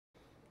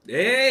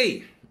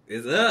Hey,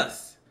 it's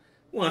us.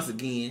 Once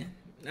again,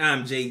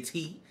 I'm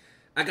JT.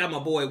 I got my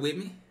boy with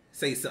me.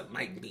 Say something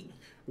like me.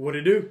 What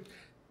it do?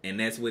 And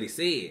that's what he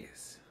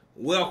says.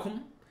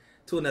 Welcome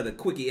to another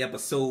quickie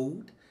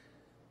episode.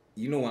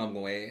 You know what I'm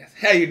going to ask.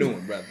 How you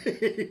doing, brother?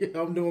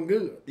 I'm doing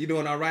good. You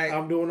doing all right?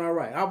 I'm doing all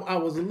right. I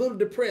was a little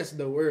depressed,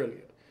 though,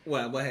 earlier.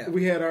 What happened?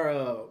 We had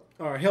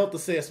our health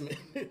assessment.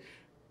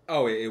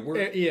 Oh, at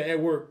work? Yeah, at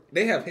work.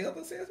 They have health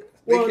assessments?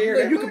 Well,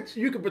 much?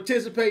 you can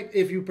participate.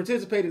 If you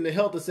participate in the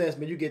health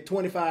assessment, you get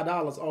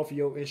 $25 off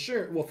your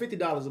insurance. Well,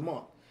 $50 a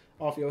month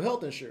off your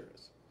health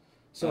insurance.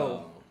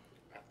 So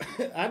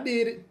I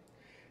did it,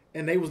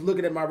 and they was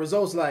looking at my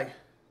results like,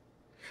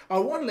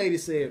 one lady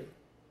said,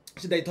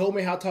 they told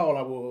me how tall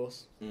I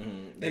was.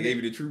 Mm-hmm. They gave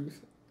you the truth?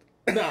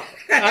 No,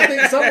 I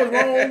think something was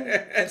wrong.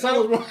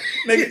 Something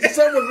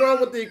was wrong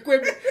with the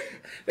equipment.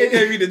 They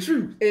gave you the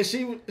truth. And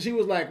she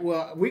was like,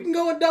 "Well, we can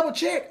go and double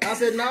check." I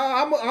said, "No,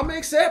 I'm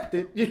accept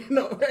it. You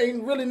know,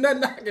 ain't really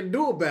nothing I can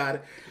do about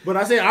it." But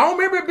I said, "I don't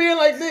remember it being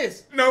like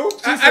this." No,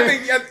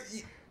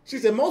 she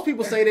said most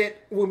people say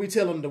that when we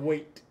tell them to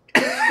wait.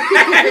 But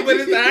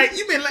it's all right.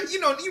 You been like,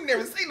 you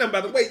never say nothing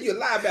about the weight. You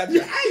lie about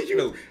your height, you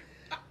know.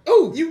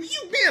 Oh, you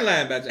been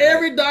lying about your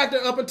every height. doctor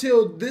up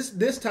until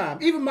this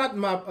time, even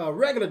my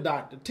regular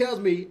doctor tells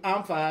me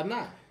I'm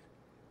 5'9".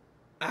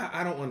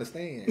 I don't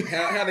understand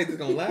how they just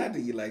gonna lie to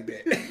you like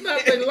that.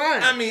 Not they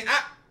lying. I mean,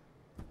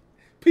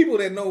 people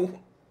that know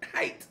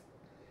height,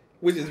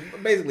 which is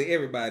basically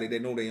everybody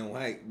that know their own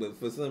height, but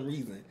for some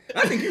reason,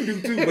 I think you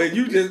do too. But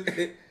you just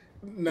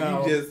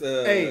no. You just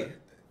hey,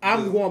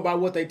 I'm going by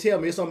what they tell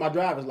me. It's on my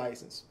driver's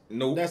license.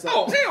 No, that's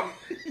hell.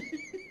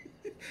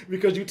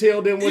 Because you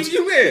tell them what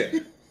you wear.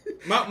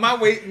 My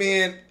weight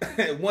been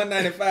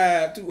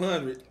 195,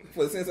 200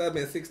 since I've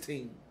been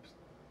 16.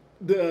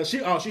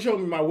 She showed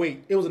me my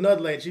weight. It was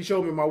another lady. She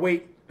showed me my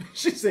weight.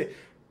 She said,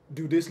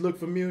 "Do this look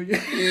familiar?"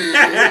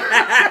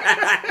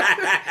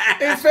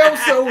 It felt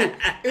so.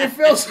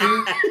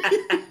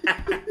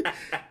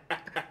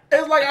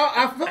 It's like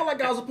I felt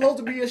like I was supposed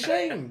to be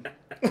ashamed.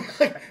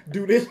 Like,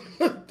 do this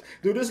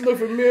look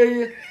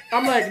familiar?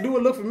 I'm like, do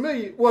it look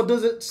familiar? Well,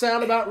 does it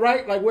sound about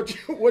right? Like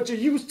what you're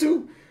used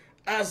to?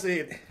 I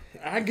said,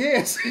 I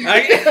guess.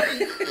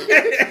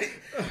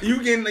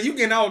 You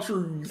getting all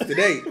truths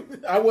today.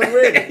 I wasn't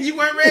ready. You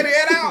weren't ready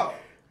at all.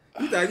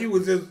 You thought you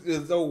was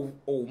just old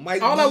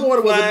Mike. All I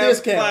wanted was a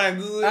discount.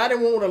 Good. I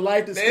didn't want a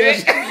life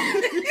discussion.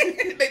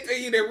 They tell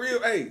you that real,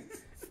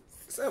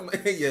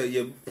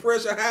 your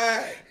pressure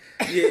high.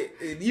 Yeah,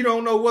 you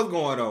don't know what's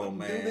going on,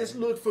 man. Do this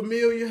look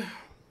familiar?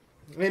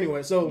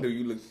 Anyway, so do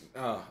you look?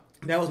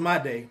 That was my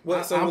day.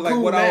 What? So I'm like,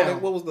 cool what now.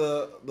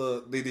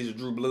 They did you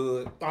drew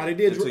blood? Oh, they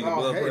did. They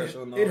blood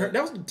pressure. It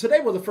hurt. Today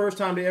was the first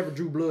time they ever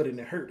drew blood and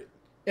it hurt it.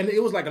 And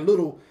it was like a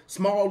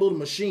small little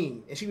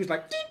machine. And she was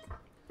like, "Deep."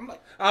 I'm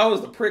like, I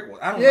was the prick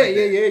one. I don't.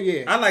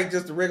 Yeah. I like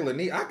just the regular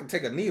needle. I can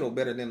take a needle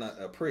better than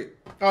a prick.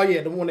 Oh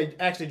yeah, the one they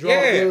actually draw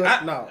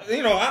blood.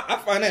 No, I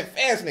find that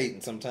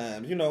fascinating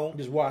sometimes.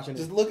 Just watching,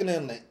 just looking at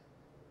them like,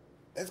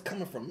 that's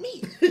coming from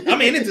me. I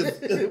mean, it's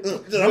just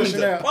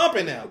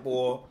pumping out,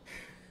 boy.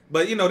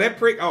 But that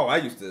prick. Oh, I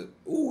used to.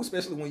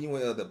 Especially when you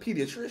were the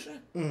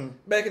pediatrician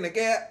back in the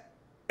Gap,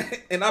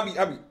 and I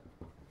be.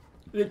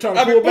 You're trying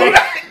to pull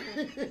back.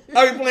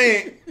 I be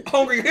playing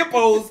Hungry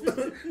Hippos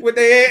with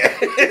their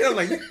ass. I'm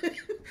like,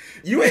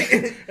 you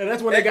ain't. And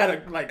that's when they got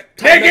to like.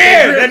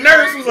 The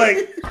nurse was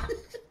like,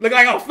 look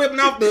like I was flipping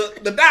off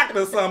the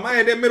doctor or something. I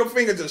had that middle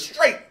finger just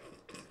straight.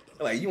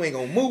 Like, you ain't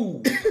gonna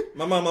move.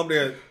 My mom up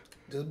there,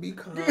 just be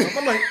calm.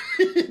 I'm like,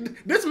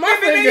 this is my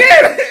finger.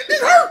 Yeah,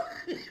 this hurt.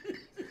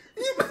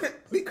 You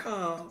be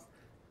calm.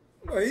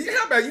 Like,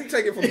 how about you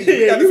take it from me?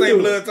 You got the same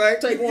blood type.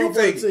 Take one for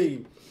the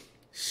team.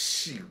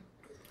 Shoot.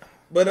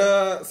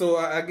 But so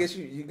I guess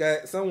you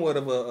got somewhat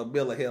of a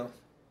bill of health.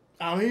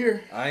 I'm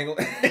here. I ain't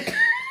gonna.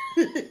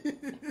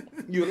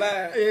 You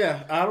alive?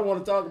 Yeah, I don't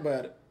want to talk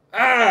about it.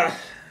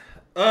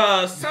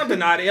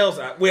 Something else.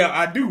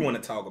 I do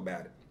want to talk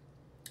about it.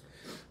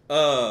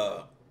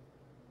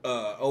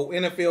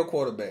 NFL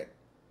quarterback.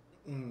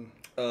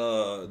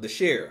 The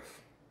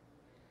sheriff.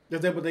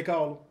 Is that what they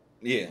call him?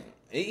 Yeah,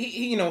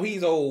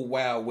 he's old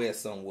Wild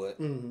West somewhat.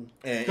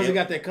 Because he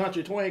got that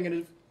country twang in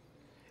his.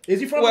 Is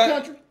he from the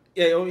country?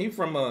 Yeah, he's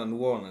from New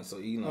Orleans, so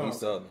he's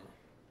Southern.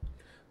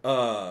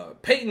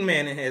 Peyton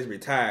Manning has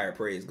retired,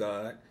 praise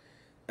God.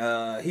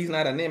 He's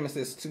not a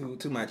nemesis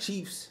to my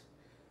Chiefs.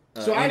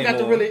 So I ain't got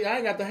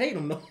to hate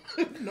him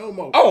no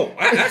more. Oh,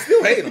 I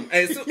still hate him.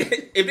 And so,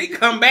 if he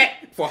come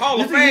back for Hall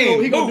of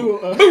Fame,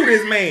 boo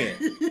this man.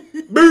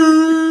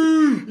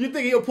 Boo! You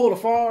think he'll pull a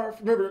Favre?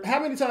 Remember, how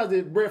many times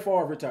did Brett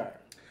Favre retire?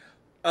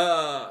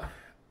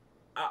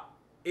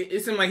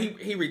 It seemed like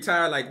he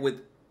retired like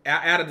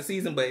out of the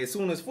season, but as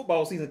soon as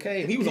football season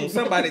came, he was on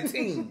somebody's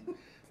team.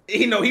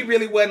 He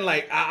really wasn't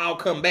like, I'll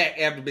come back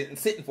after been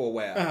sitting for a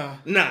while.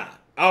 Nah.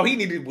 All he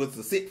needed was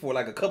to sit for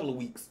like a couple of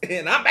weeks,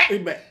 and I'm back. He's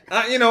back.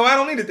 I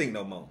don't need to think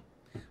no more.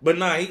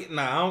 But I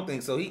don't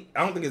think so. I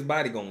don't think his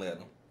body gonna let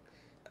him.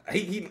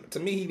 He to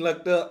me, he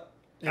lucked up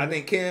I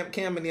think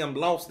Cam and them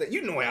lost that.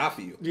 You know how I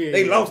feel. Yeah,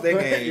 they lost that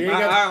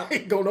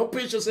game. Don't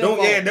piss yourself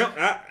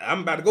off.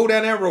 I'm about to go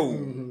down that road.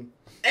 Mm-hmm.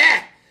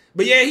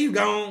 But yeah, he's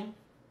gone.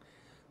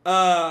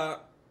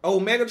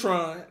 Old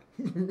Megatron,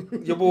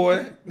 your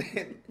boy,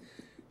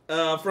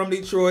 from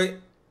Detroit.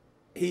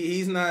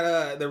 He's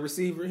not the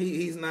receiver.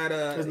 He's not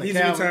he's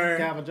retired.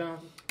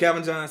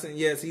 Calvin Johnson.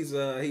 Yes, he's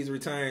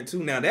retiring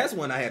too. Now that's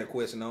one I had a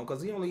question on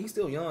because he's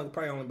still young,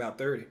 probably only about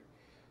 30.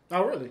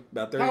 Oh really?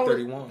 About 30,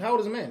 31. How old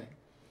is Manning?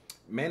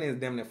 Manning is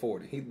damn near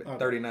 40. He's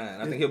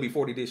 39. I think he'll be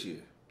 40 this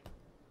year.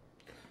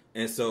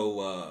 And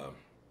so,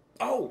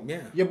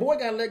 yeah, your boy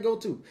got let go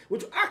too.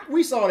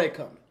 We saw that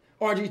coming.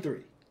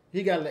 RG3,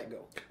 he got let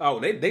go. Oh,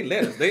 they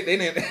let us. They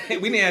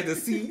didn't. We didn't have to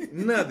see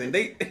nothing.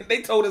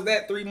 They told us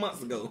that 3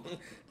 months ago.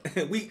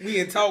 we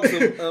in talks of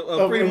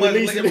pretty much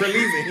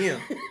releasing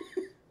him.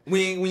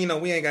 We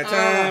ain't got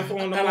time for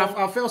him. And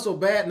I felt so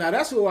bad. Now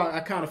that's who I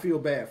kind of feel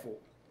bad for.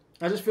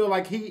 I just feel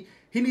like he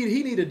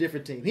need a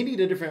different team. He need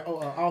a different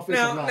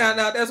offensive line.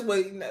 Now that's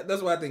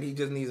what I think. He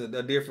just needs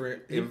a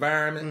different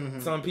environment. Mm-hmm.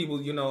 Some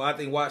people, I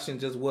think Washington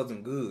just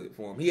wasn't good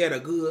for him. He had a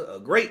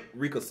great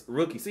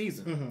rookie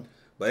season, mm-hmm.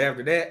 but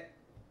after that,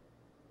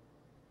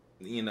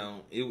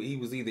 he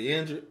was either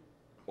injured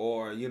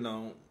or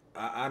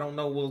I don't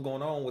know what was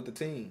going on with the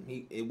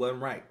team. It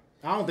wasn't right.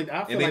 I feel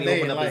and like he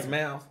opened up his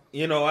mouth.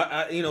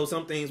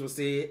 Some things were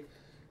said,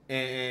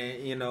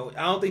 and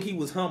I don't think he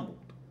was humble.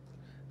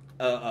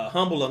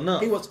 Humble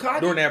enough. He was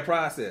cocky during that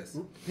process.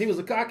 He was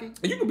a cocky.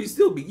 You can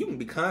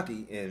be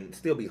cocky and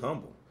still be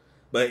humble,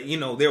 but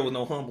there was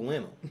no humble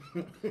in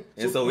him,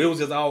 and so it was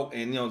just all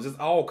just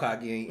all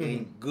cocky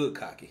ain't good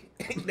cocky.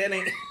 That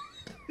ain't.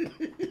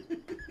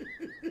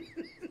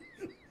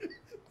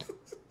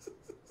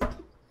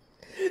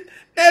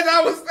 As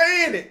I was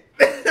saying it,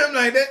 I'm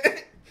like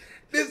that.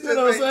 This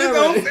don't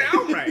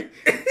sound right.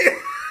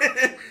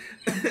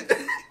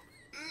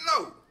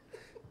 No,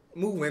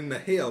 moving the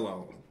hell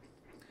on.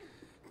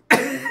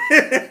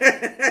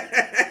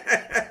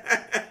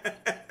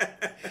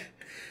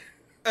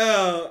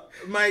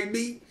 Might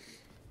be.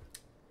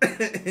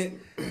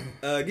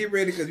 Get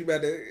ready because you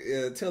about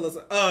to tell us.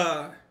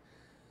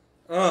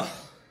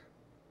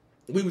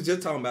 We was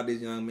just talking about this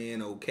young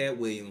man, old Katt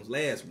Williams,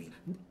 last week.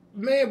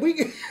 Man,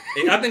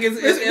 I think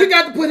we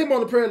got to put him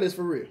on the prayer list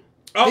for real.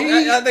 Oh,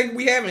 I think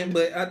we haven't,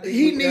 but I think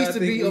he needs to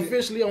be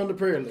officially on the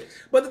prayer list.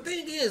 But the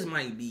thing is,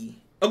 might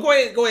be. Oh,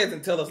 go ahead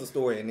and tell us the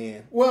story, and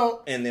then.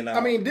 Well,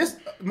 this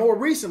more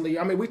recently.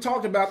 We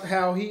talked about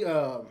how he.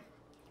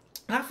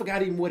 I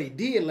forgot even what he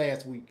did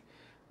last week,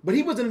 but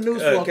he was in the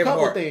news for a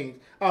couple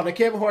things. The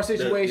Kevin Hart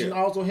situation,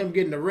 also him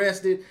getting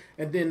arrested,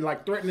 and then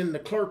like threatening the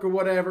clerk or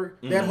whatever.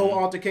 Mm-hmm. That whole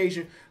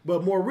altercation.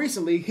 But more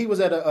recently, he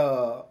was at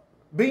a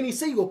Beanie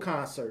Siegel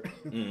concert.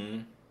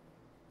 Mm-hmm.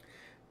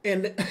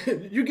 And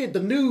you get the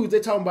news, they're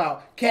talking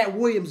about Katt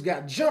Williams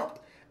got jumped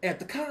at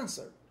the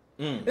concert.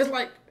 Mm. It's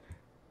like,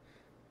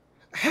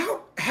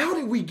 how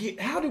did we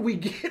get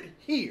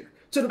here?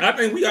 I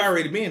think we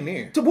already been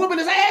there. To whooping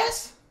his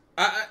ass?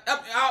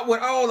 I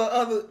with all the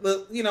other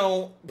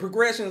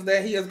progressions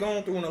that he has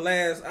gone through in the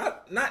last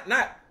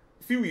not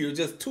few years,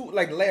 just the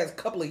last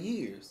couple of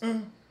years.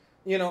 Mm.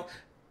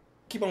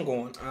 Keep on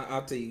going.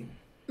 I'll tell you.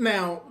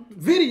 Now,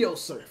 video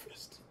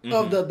surfaced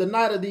of the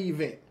night of the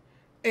event.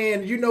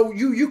 And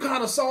you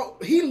kind of saw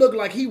he looked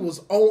like he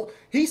was on.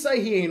 He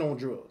say he ain't on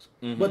drugs,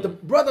 but the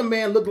brother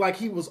man looked like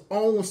he was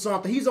on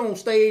something. He's on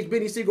stage,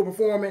 Benny Siegel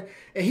performing,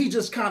 and he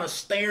just kind of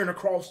staring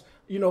across,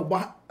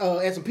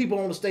 at some people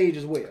on the stage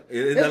as well.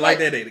 It's like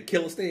that, the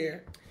killer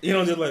stare.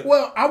 Just like.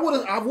 Well, I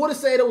would have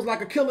said it was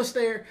like a killer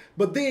stare,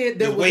 but then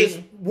there was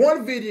this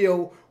one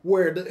video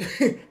where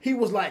he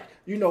was like,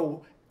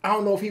 I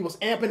don't know if he was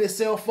amping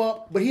himself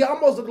up, but he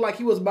almost looked like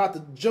he was about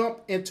to jump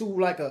into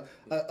like a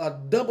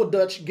double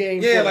dutch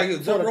game for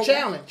the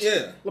challenge.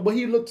 Yeah. But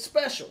he looked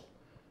special.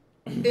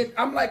 And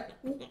I'm like,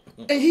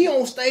 and he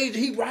on stage,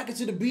 he rocking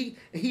to the beat,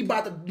 and he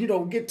about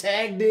to, get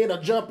tagged in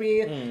or jump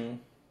in. Mm.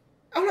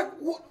 I'm like,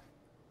 what?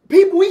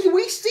 People,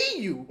 we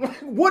see you.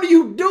 What are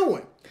you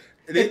doing?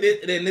 Then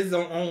this is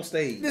on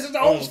stage. This is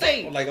on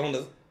stage. Like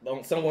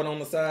on someone on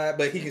the side,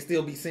 but he can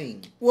still be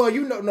seen. Well,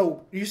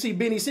 you see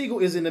Benny Siegel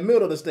is in the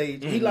middle of the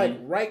stage. Mm-hmm. He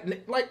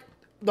like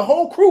the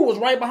whole crew was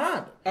right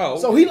behind him. Oh,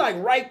 okay. So he like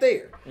right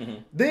there. Mm-hmm.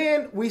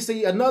 Then we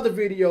see another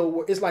video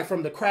where it's like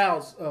from the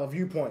crowd's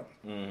viewpoint,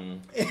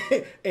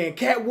 and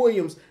Katt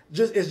Williams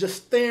is just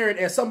staring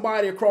at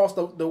somebody across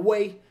the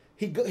way.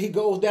 He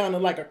goes down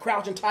in like a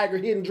crouching tiger,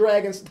 hidden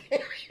dragon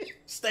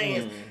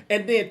stance,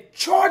 and then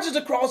charges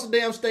across the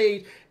damn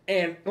stage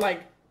and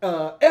like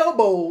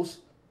elbows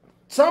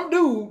some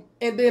dude,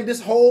 and then this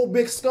whole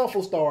big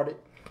scuffle started.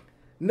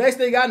 Next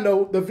thing I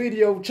know, the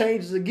video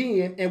changes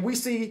again, and we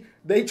see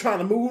they trying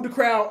to move the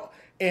crowd,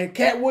 and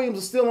Katt Williams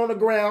is still on the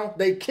ground.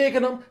 They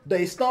kicking him,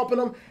 they stomping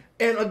him,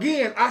 and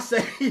again, I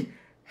say,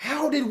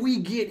 how did we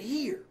get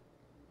here?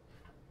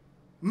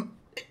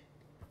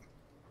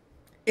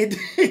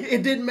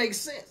 It didn't make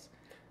sense.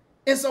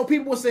 And so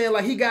people were saying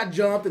like he got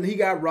jumped and he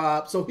got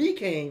robbed, so he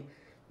came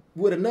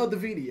with another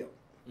video.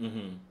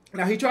 Mm-hmm.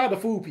 Now, he tried to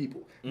fool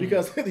people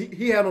because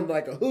he had on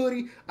like a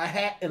hoodie, a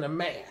hat, and a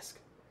mask.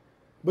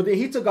 But then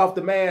he took off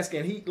the mask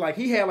and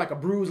he had like a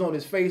bruise on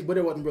his face, but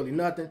it wasn't really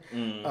nothing.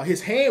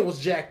 His hand was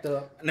jacked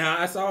up. Now,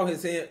 I saw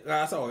his head.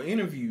 I saw an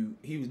interview.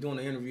 He was doing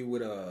an interview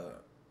with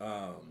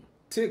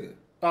Tigger.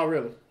 Oh,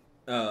 really?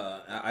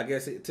 I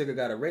guess Tigger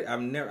got a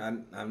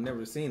I've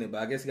never seen it,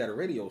 but I guess he got a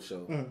radio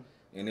show,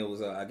 and it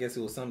was I guess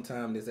it was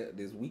sometime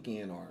this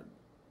weekend, or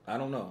I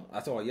don't know.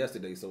 I saw it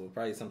yesterday, so it was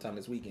probably sometime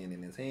this weekend.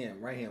 And his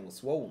right hand was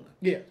swollen.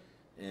 Yeah,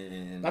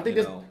 and I think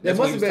that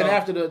must have been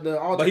after the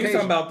altercation. But he was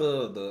talking about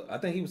the I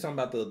think he was talking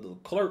about the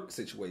clerk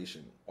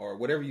situation or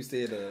whatever you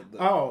said.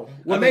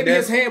 Maybe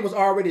his hand was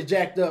already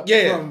jacked up.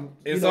 Yeah, from,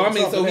 and so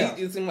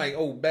it seemed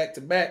like back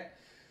to back,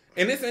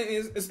 and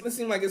it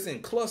seemed like it's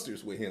in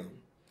clusters with him.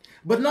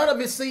 But none of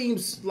it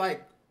seems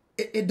like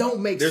it don't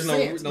make sense.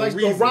 There's no like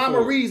reason no rhyme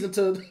or reason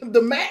to the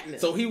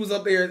madness. So he was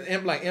up there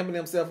amping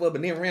himself up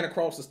and then ran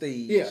across the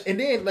stage. Yeah, and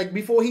then like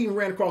before he even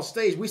ran across the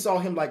stage, we saw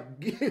him like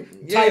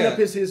tighten up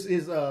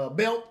his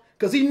belt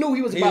because he knew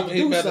he was about to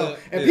do something.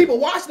 And people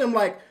watching him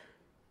like,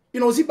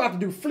 is he about to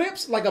do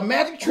flips like a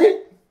magic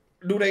trick?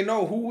 Do they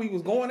know who he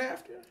was going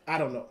after? I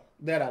don't know.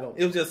 That I don't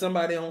know. It was just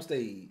somebody on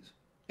stage.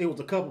 It was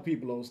a couple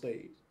people on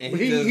stage. And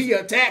he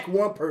attacked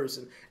one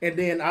person, and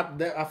then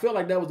I feel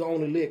like that was the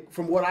only lick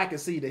from what I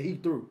could see that he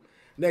threw.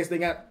 Next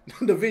thing,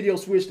 the video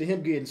switched to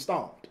him getting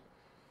stomped.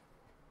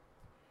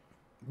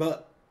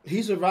 But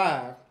he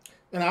survived,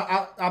 and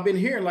I've been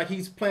hearing like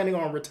he's planning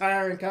on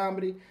retiring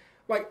comedy.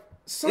 Like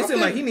it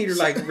seemed like he needed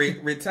to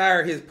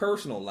retire his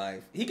personal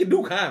life. He could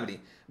do comedy,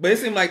 but it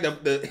seemed like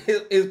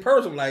his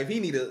personal life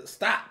he need to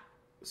stop.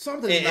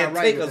 Something's not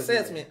right. Take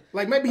assessment,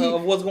 like maybe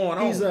of what's going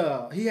on. I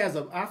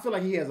feel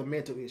like he has a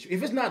mental issue.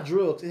 If it's not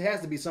drugs, it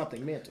has to be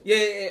something mental. Yeah,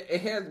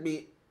 it has to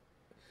be.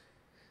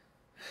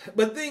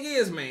 But the thing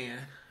is, man,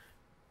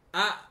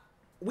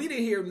 we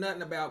didn't hear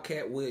nothing about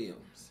Katt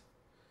Williams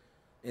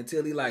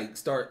until he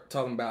start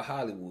talking about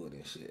Hollywood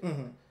and shit,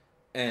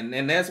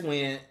 and that's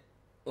when you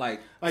stuff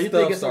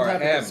think it's some started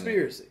type happening. Of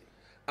conspiracy?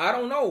 I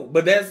don't know,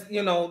 but that's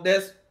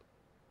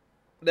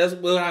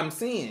what I'm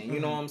seeing. You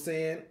know what I'm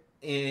saying?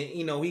 And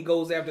he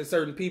goes after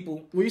certain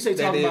people. When you say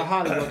talking about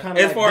Hollywood, kind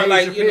of as far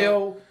like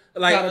Chappelle,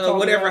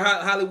 whatever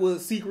Hollywood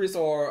secrets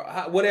or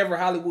whatever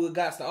Hollywood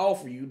got to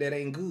offer you that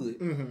ain't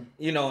good. And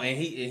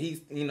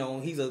he's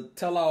a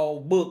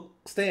tell-all book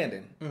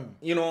standing.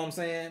 You know what I'm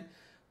saying?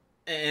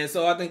 And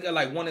so I think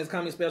one of his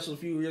comedy specials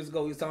a few years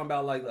ago, he was talking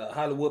about a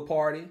Hollywood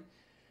party,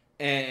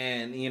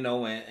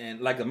 and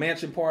like a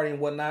mansion party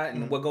and whatnot,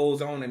 and what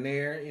goes on in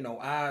there.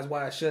 Eyes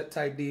wide shut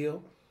type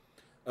deal,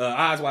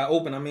 eyes wide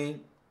open. I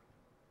mean.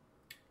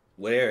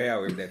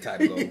 However that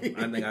title go.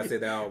 I think I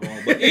said that all wrong.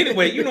 But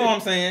anyway, you know what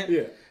I'm saying?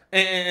 Yeah.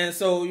 And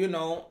so,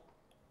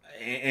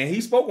 and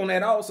he spoke on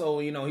that also.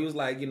 He was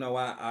like,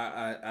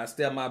 I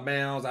step my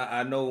bounds.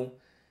 I know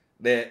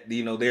that,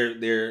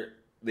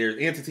 there's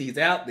entities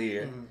out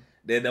there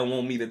that don't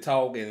want me to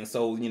talk. And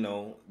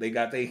so, they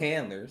got their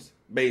handlers,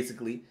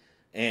 basically.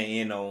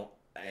 And,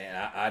 and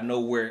I know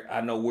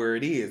where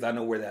it is. I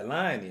know where that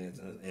line is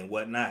and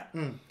whatnot.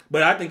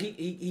 But I think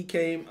he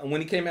came,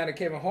 when he came out of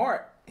Kevin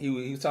Hart, he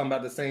was talking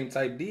about the same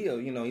type deal.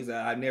 He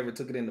said, I never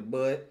took it in the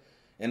bud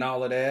and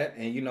all of that.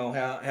 And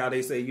how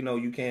they say,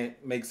 you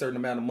can't make certain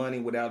amount of money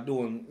without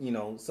doing,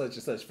 such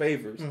and such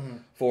favors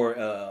for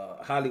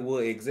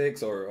Hollywood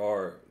execs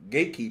or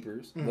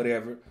gatekeepers,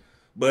 whatever.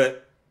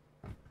 But,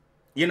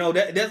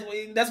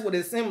 that's what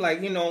it seemed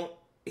like,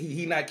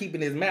 he not keeping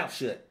his mouth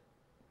shut.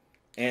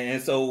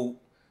 And so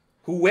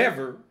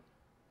whoever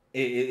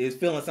is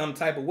feeling some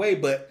type of way,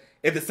 but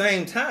at the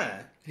same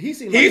time,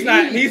 he's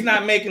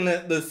not making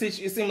the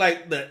situation. It seems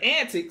like the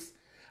antics.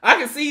 I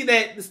can see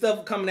that the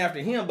stuff coming after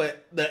him,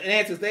 but the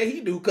antics that he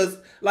do, because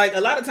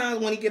a lot of times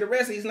when he get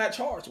arrested, he's not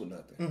charged with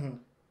nothing.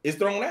 It's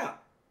thrown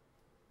out,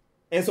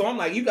 and so I'm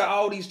like, you got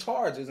all these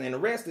charges and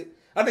arrested.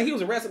 I think he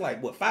was arrested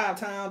 5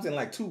 times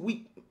in 2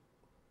 week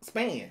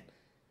span.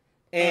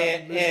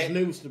 And this is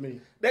news to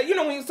me. That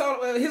when he was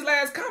talking his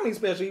last comedy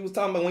special, he was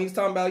talking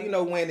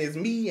about when it's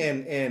me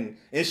and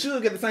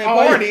Suge at the same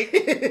party,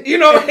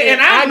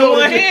 and I'm the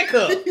one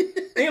handcuffed.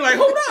 And you're like,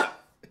 hold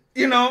up,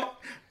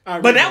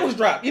 but that was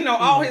dropped.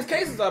 All his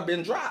cases have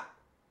been dropped.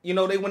 They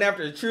went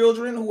after the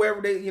children, whoever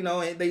they, and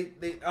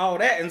they all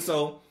that, and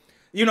so,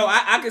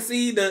 I can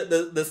see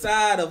the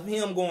side of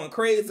him going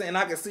crazy, and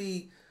I can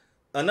see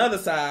another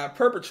side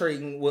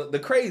perpetrating the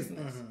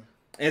craziness,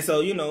 and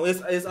so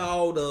it's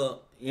all the.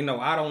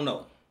 I don't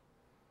know.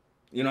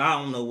 I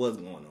don't know what's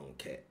going on,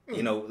 Katt.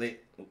 They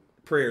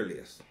prayer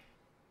list.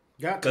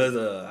 Because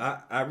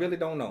I really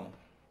don't know.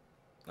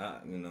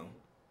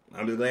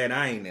 I'm just glad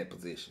I ain't in that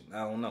position.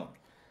 I don't know.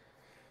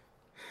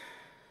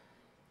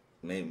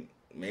 Maybe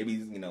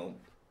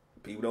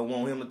people don't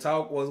want him to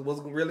talk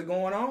what's really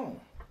going on.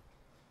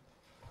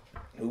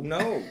 Who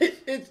knows?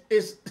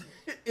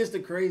 It's the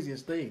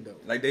craziest thing though.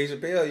 Like Dave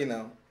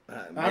Chappelle,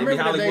 I remember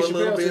Hollywood Dave a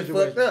little bit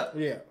situation. fucked up.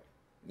 Yeah.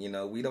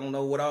 We don't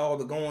know what all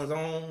the goings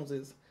on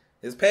is.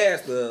 It's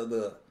past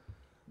the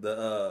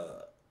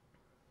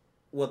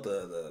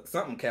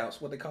something couch.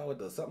 What they call it,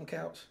 the something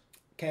couch.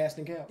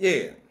 casting couch.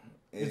 Yeah.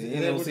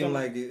 It don't seem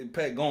like it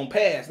going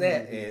past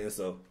that. Mm-hmm. And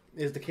so.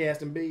 It's the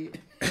casting bed.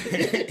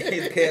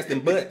 It's casting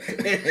butt.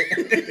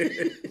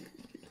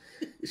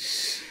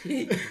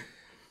 Shit.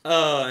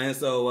 And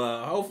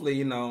so hopefully,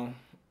 you know,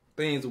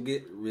 things will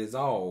get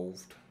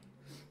resolved.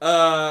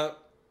 I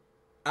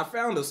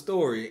found a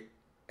story.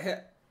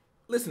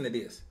 Listen to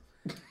this.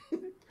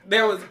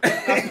 There was.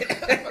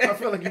 I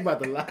feel like you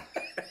about to lie.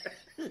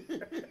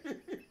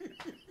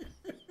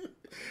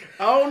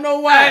 I don't know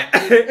why.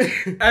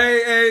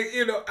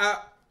 You know,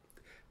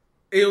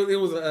 it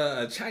was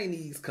a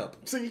Chinese couple.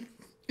 See.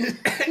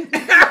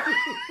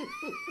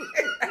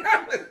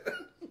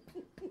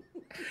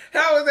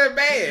 How is that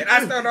bad?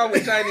 I started off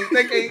with Chinese.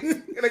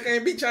 They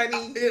can't be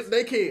Chinese.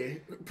 They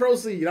can.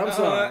 Proceed. I'm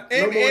sorry.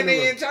 And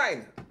they in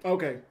China.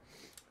 Okay.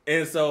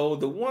 And so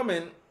the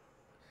woman,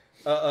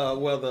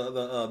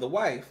 the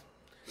wife,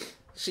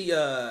 she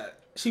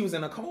was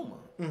in a coma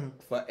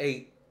for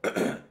 8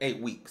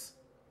 weeks.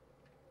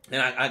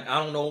 And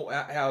I don't know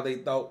how they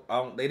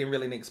thought. They didn't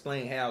really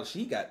explain how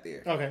she got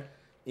there. Okay.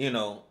 You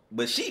know,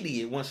 but she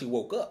did once she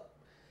woke up.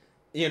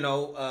 You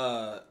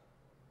know,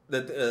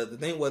 the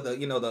thing was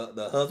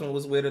the husband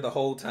was with her the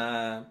whole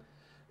time.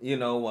 You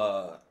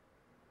know,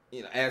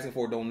 asking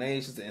for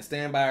donations and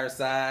stand by her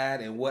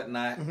side and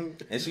whatnot.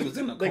 Mm-hmm. And she was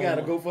in a coma. They got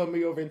to go fund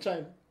me over in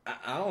China.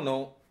 I don't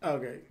know.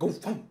 Okay. Go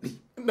fund me.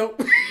 No.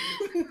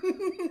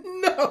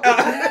 No.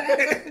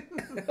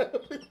 No.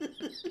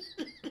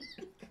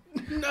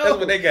 That's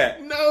what they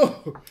got.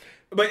 No.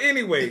 But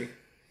anyway,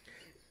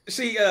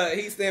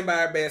 he stand by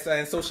her bedside,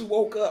 and so she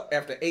woke up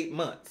after 8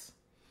 months.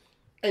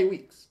 8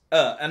 weeks.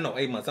 I know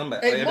 8 months. I'm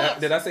back. 8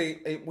 months. Did I say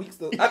 8 weeks?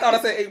 I thought I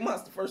said 8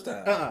 months the first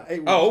time. 8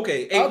 weeks. Oh,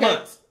 okay. 8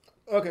 months.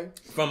 Okay.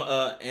 From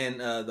and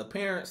the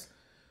parents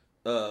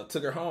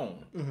took her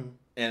home,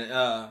 and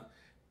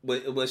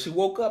but she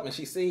woke up and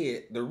she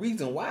said the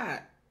reason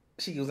why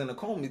she was in a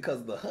coma because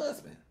of the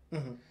husband.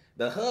 Mm-hmm.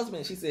 The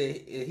husband, she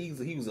said,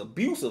 he was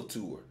abusive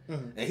to her,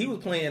 and he was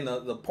playing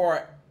the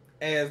part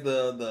as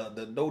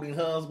the doting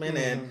husband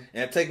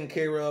and taking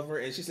care of her.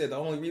 And she said the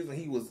only reason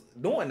he was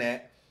doing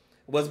that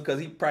was because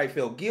he probably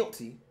felt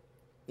guilty,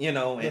 you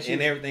know,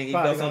 and everything. He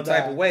felt some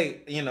type of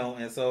way, you know,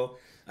 and so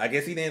I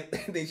guess he didn't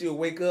think she would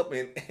wake up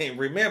and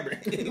remember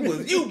it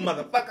was you,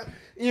 motherfucker,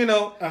 you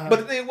know. Uh-huh. But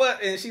the thing was,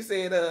 and she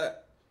said,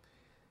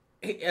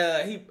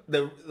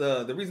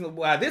 the reason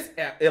why this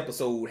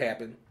episode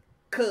happened.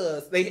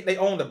 Cause they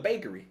owned a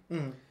bakery.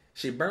 Mm.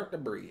 She burnt the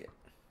bread,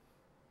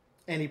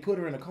 and he put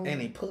her in a coma. And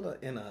he put her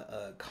in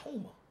a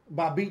coma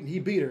he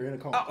beat her in a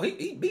coma. Oh,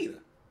 he beat her.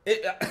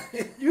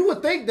 You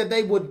would think that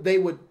they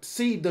would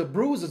see the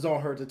bruises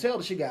on her to tell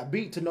that she got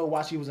beat to know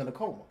why she was in a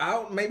coma.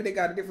 Maybe they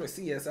got a different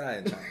CSI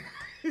in China.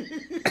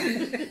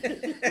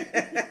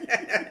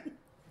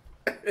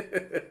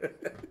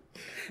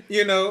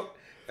 You know,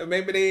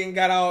 maybe they ain't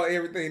got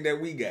everything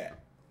that we got.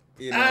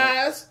 You know?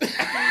 Eyes.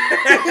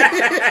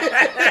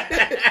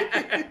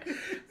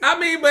 I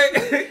mean, but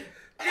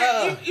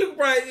you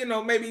probably,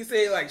 maybe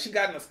say like she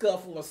got in a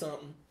scuffle or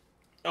something.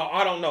 Oh,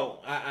 I don't know.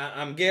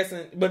 I'm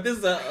guessing, but this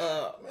is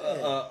a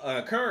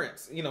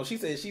occurrence. You know, she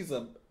said she's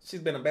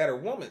been a better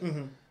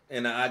woman,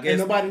 and I guess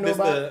nobody know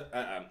about.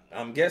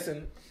 I'm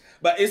guessing,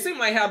 but it seemed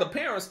like how the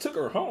parents took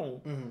her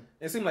home.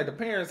 It seemed like the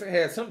parents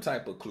had some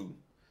type of clue.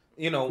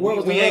 You know,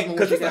 we ain't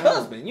because it's the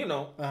husband. You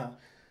know.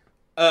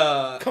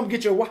 Come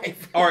get your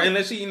wife. Or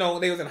unless she,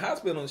 they was in the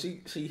hospital and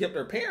she hipped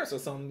her parents or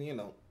something,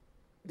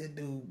 this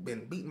dude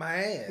been beating my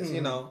ass,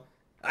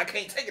 I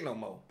can't take it no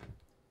more.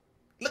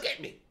 Look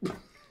at me.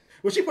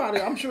 Well,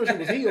 I'm sure she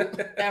was healed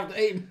after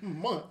 8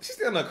 months. She's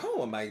still in a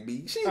coma, might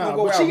be. She ain't gonna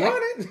go out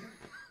running.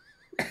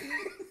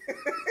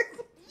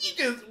 You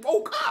just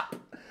woke up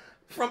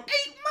from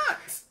 8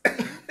 months.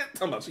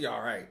 Talking about she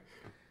all right.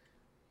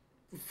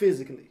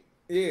 Physically.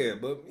 Yeah,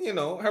 but,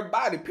 her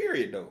body,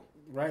 period, though.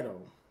 Right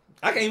on.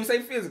 I can't even say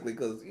physically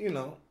because,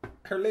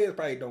 her legs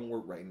probably don't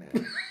work right now.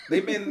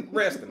 They've been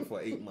resting for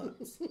 8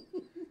 months.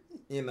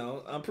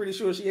 I'm pretty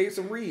sure she ate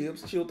some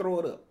ribs. She'll throw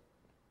it up.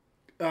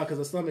 Because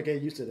her stomach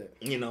ain't used to that.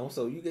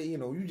 So you get,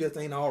 you just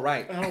ain't all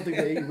right. I don't think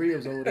they eat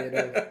ribs over there,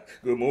 though.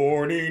 Good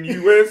morning,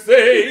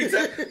 USA.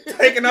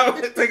 taking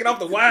off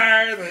the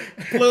wires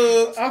and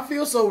plugs. I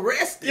feel so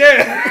rested.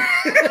 Yeah.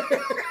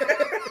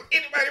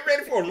 Anybody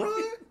ready for a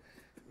run?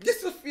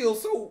 This just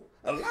feels so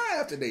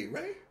alive today,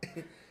 right?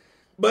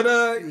 But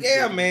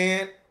yeah,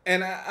 man,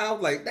 and I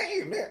was like,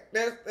 damn,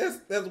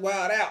 that's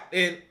wild out,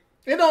 and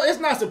it's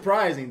not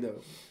surprising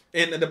though.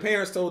 And the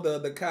parents told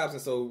the cops,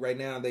 and so right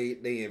now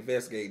they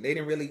investigate. They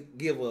didn't really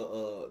give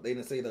they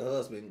didn't say the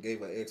husband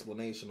gave an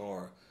explanation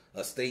or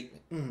a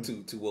statement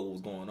to what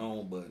was going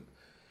on, but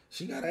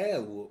she got her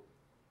ass whooped.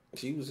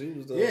 She was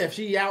if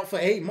she out for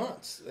 8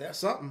 months, that's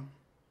something.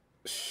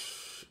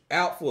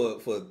 Out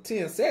for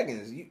 10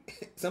 seconds,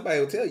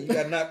 somebody will tell you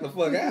got knocked the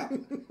fuck out.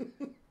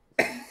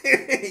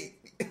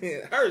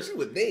 She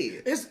was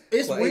dead.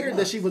 It's weird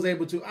that she was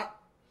able to.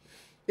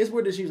 It's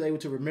weird that she was able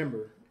to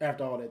remember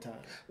after all that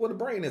time. Well, the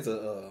brain is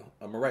a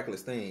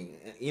miraculous thing.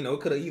 It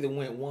could have either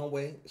went one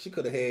way. She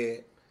could have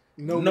had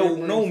no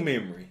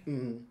memory.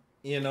 Mm-hmm.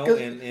 You know,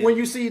 and when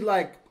you see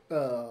like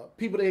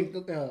people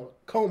in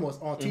comas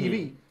on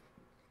TV,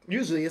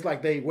 usually it's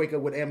like they wake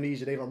up with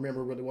amnesia. They don't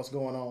remember really what's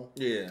going on.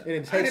 Yeah, and it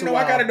takes I didn't know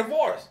I got a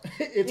divorce.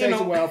 It takes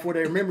a while for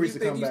their memories to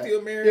come back.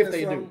 Still married if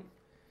they do.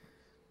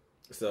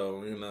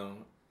 So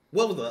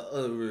what was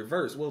the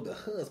reverse? What was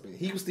the husband?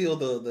 He was still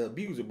the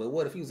abuser, but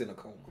what if he was in a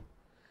coma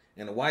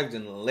and the wife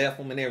just left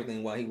him and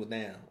everything while he was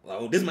down? Like,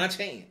 oh, this is my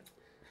chance.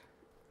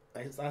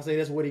 I say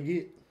that's what he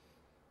get.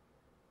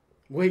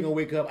 Well, he gonna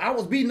wake up. I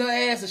was beating her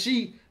ass, and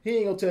he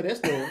ain't gonna tell that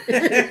story.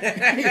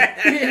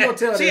 he ain't gonna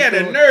tell. She had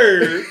a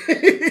nerve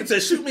to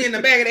shoot me in the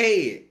back of the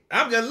head.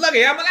 I'm just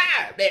lucky I'm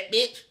alive, that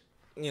bitch.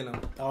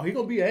 Oh, he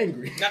gonna be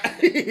angry.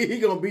 He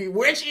gonna be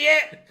where she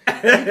at?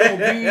 He gonna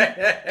be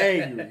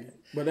angry.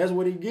 But that's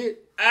what he get.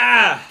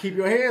 Keep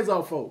your hands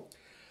off, folks.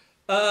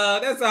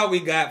 That's all we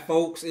got,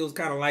 folks. It was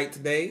kind of light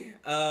today.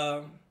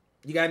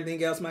 You got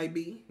anything else, might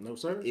be? No,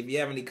 sir. If you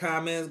have any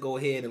comments, go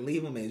ahead and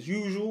leave them as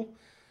usual.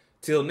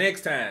 Till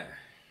next time.